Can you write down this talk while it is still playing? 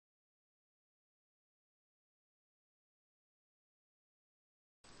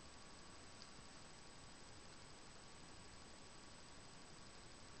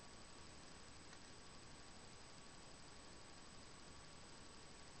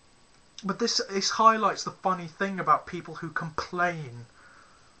But this highlights the funny thing about people who complain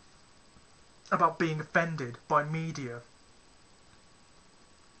about being offended by media.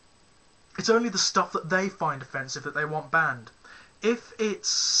 It's only the stuff that they find offensive that they want banned. If it's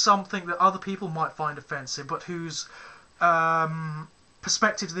something that other people might find offensive, but whose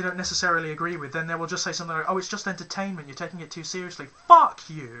perspectives they don't necessarily agree with, then they will just say something like, oh, it's just entertainment, you're taking it too seriously. Fuck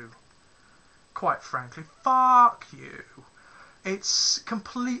you! Quite frankly, fuck you. It's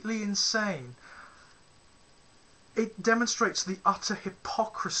completely insane. It demonstrates the utter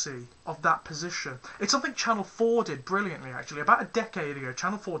hypocrisy of that position. It's something Channel 4 did brilliantly, actually. About a decade ago,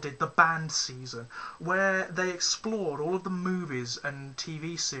 Channel 4 did the Banned season, where they explored all of the movies and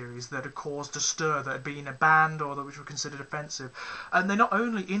TV series that had caused a stir, that had been banned or that which were considered offensive. And they not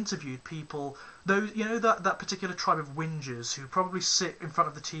only interviewed people, those, you know, that particular tribe of whingers who probably sit in front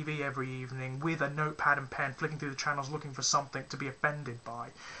of the TV every evening with a notepad and pen, flicking through the channels looking for something to be offended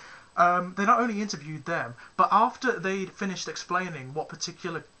by. They not only interviewed them, but after they'd finished explaining what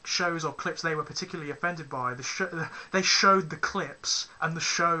particular shows or clips they were particularly offended by, they showed the clips and the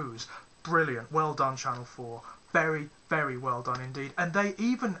shows. Brilliant. Well done, Channel 4. Very, very well done indeed. And they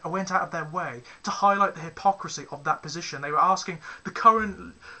even went out of their way to highlight the hypocrisy of that position. They were asking the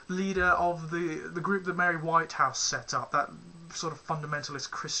current leader of the group that Mary Whitehouse set up, that sort of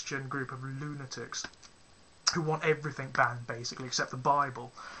fundamentalist Christian group of lunatics who want everything banned, basically, except the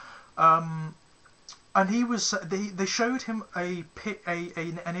Bible. And he was. They showed him an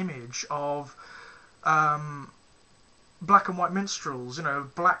image of black and white minstrels, you know,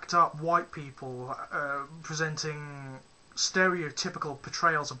 blacked up white people presenting stereotypical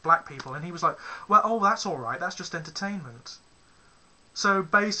portrayals of black people, and he was like, well, oh, that's all right, that's just entertainment. So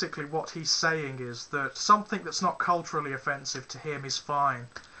basically, what he's saying is that something that's not culturally offensive to him is fine,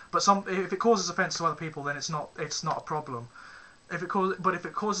 but if it causes offence to other people, then it's not a problem. But if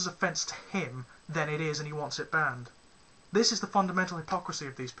it causes offence to him, then it is, and he wants it banned. This is the fundamental hypocrisy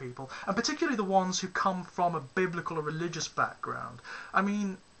of these people, and particularly the ones who come from a biblical or religious background. I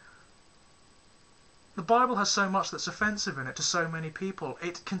mean, the Bible has so much that's offensive in it to so many people.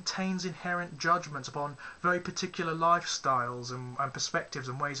 It contains inherent judgments upon very particular lifestyles and perspectives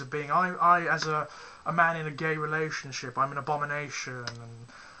and ways of being. I as a man in a gay relationship, I'm an abomination and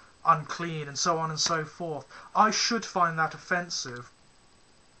unclean and so on and so forth. I should find that offensive,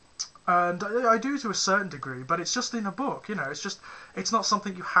 and I do to a certain degree, but it's just in a book, you know. It's not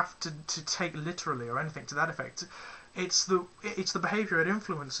something you have to take literally or anything to that effect. It's the behaviour it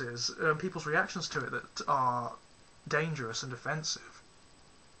influences, people's reactions to it, that are dangerous and offensive.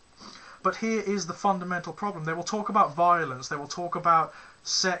 But here is the fundamental problem. They will talk about violence, they will talk about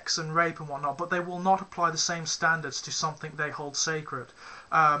sex and rape and whatnot, but they will not apply the same standards to something they hold sacred.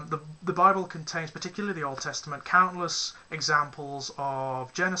 The Bible contains, particularly the Old Testament, countless examples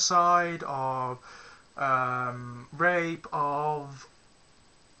of genocide, of rape, of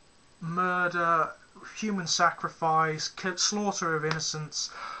murder, human sacrifice, slaughter of innocents,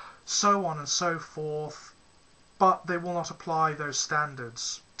 so on and so forth, but they will not apply those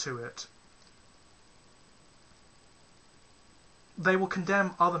standards to it. They will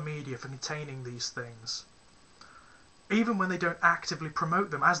condemn other media for containing these things, even when they don't actively promote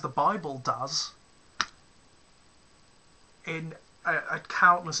them, as the Bible does in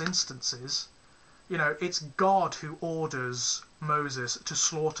countless instances. You know, it's God who orders Moses to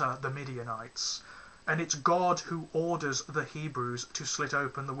slaughter the Midianites, and it's God who orders the Hebrews to slit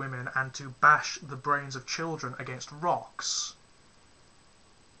open the women and to bash the brains of children against rocks.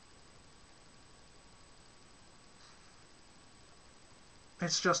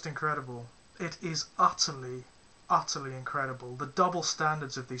 It's just incredible. It is utterly, utterly incredible. The double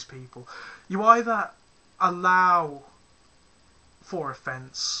standards of these people. You either allow for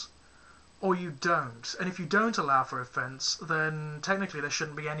offence, or you don't. And if you don't allow for offence, then technically there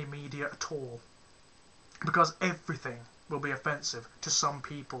shouldn't be any media at all. Because everything will be offensive to some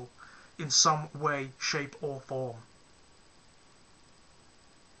people in some way, shape or form.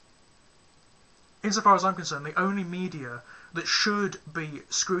 Insofar as I'm concerned, the only media that should be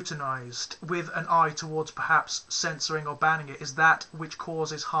scrutinised with an eye towards perhaps censoring or banning it is that which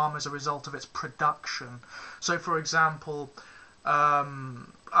causes harm as a result of its production. So, for example,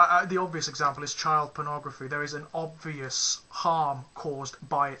 the obvious example is child pornography. There is an obvious harm caused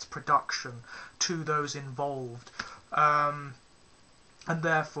by its production to those involved, and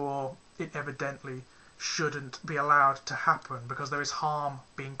therefore it evidently shouldn't be allowed to happen because there is harm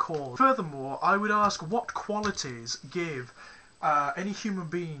being caused. Furthermore, I would ask, what qualities give any human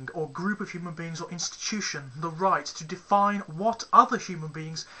being or group of human beings or institution the right to define what other human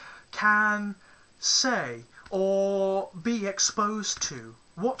beings can say or be exposed to?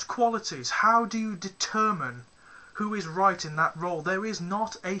 What qualities? How do you determine who is right in that role? There is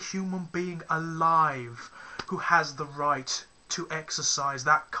not a human being alive who has the right to exercise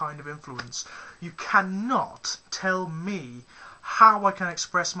that kind of influence. You cannot tell me how I can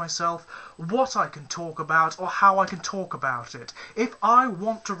express myself, what I can talk about, or how I can talk about it. If I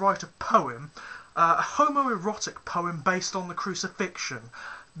want to write a poem, a homoerotic poem based on the crucifixion,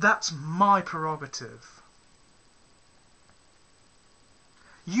 that's my prerogative.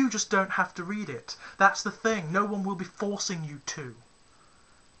 You just don't have to read it. That's the thing. No one will be forcing you to.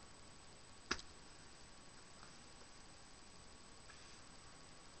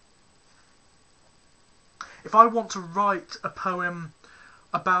 If I want to write a poem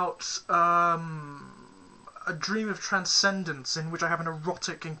about a dream of transcendence in which I have an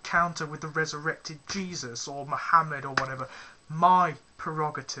erotic encounter with the resurrected Jesus or Muhammad or whatever, my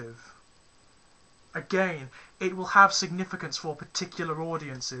prerogative. Again, it will have significance for particular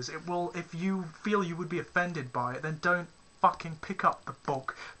audiences. It will, if you feel you would be offended by it, then don't fucking pick up the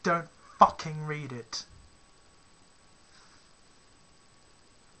book. Don't fucking read it.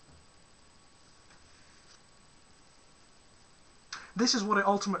 This is what it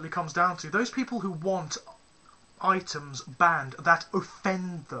ultimately comes down to. Those people who want items banned that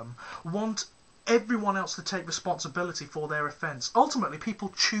offend them, want everyone else to take responsibility for their offence. Ultimately,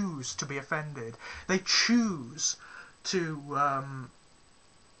 people choose to be offended. They choose to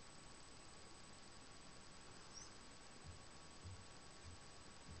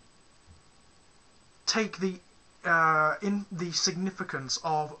take the significance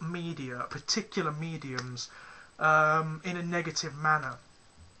of media, particular mediums, in a negative manner.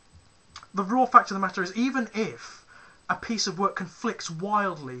 The raw fact of the matter is, even if a piece of work conflicts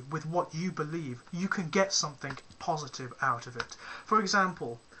wildly with what you believe, you can get something positive out of it. For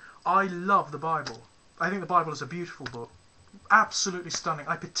example, I love the Bible. I think the Bible is a beautiful book. Absolutely stunning.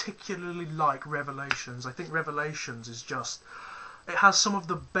 I particularly like Revelations. I think Revelations is just... it has some of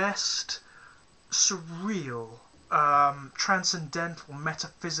the best surreal, transcendental,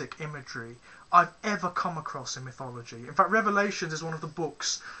 metaphysic imagery I've ever come across in mythology. In fact, Revelations is one of the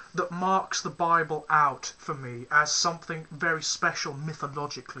books that marks the Bible out for me as something very special,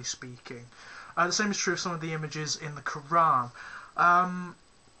 mythologically speaking. The same is true of some of the images in the Quran.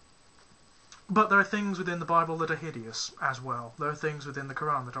 But there are things within the Bible that are hideous as well. There are things within the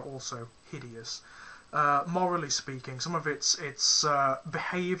Quran that are also hideous. Morally speaking, some of its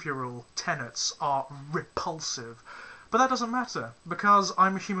behavioural tenets are repulsive. But that doesn't matter, because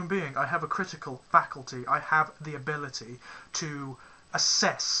I'm a human being. I have a critical faculty. I have the ability to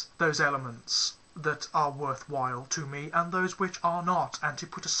assess those elements that are worthwhile to me and those which are not, and to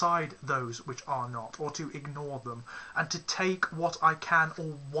put aside those which are not, or to ignore them, and to take what I can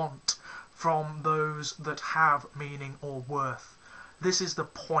or want from those that have meaning or worth. This is the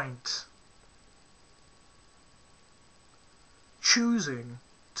point. Choosing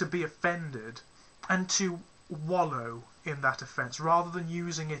to be offended and to wallow in that offence, rather than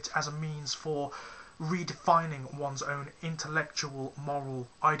using it as a means for redefining one's own intellectual, moral,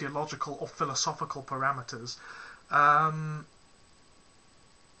 ideological or philosophical parameters,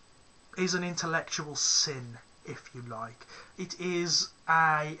 is an intellectual sin, if you like. It is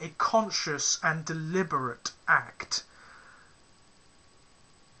a conscious and deliberate act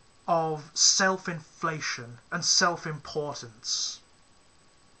of self-inflation and self-importance.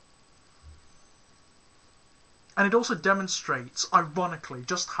 And it also demonstrates, ironically,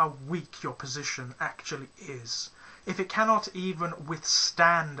 just how weak your position actually is. If it cannot even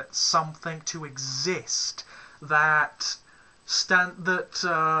withstand something to exist that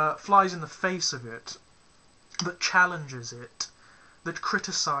flies in the face of it, that challenges it, that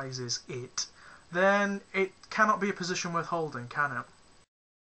criticises it, then it cannot be a position worth holding, can it?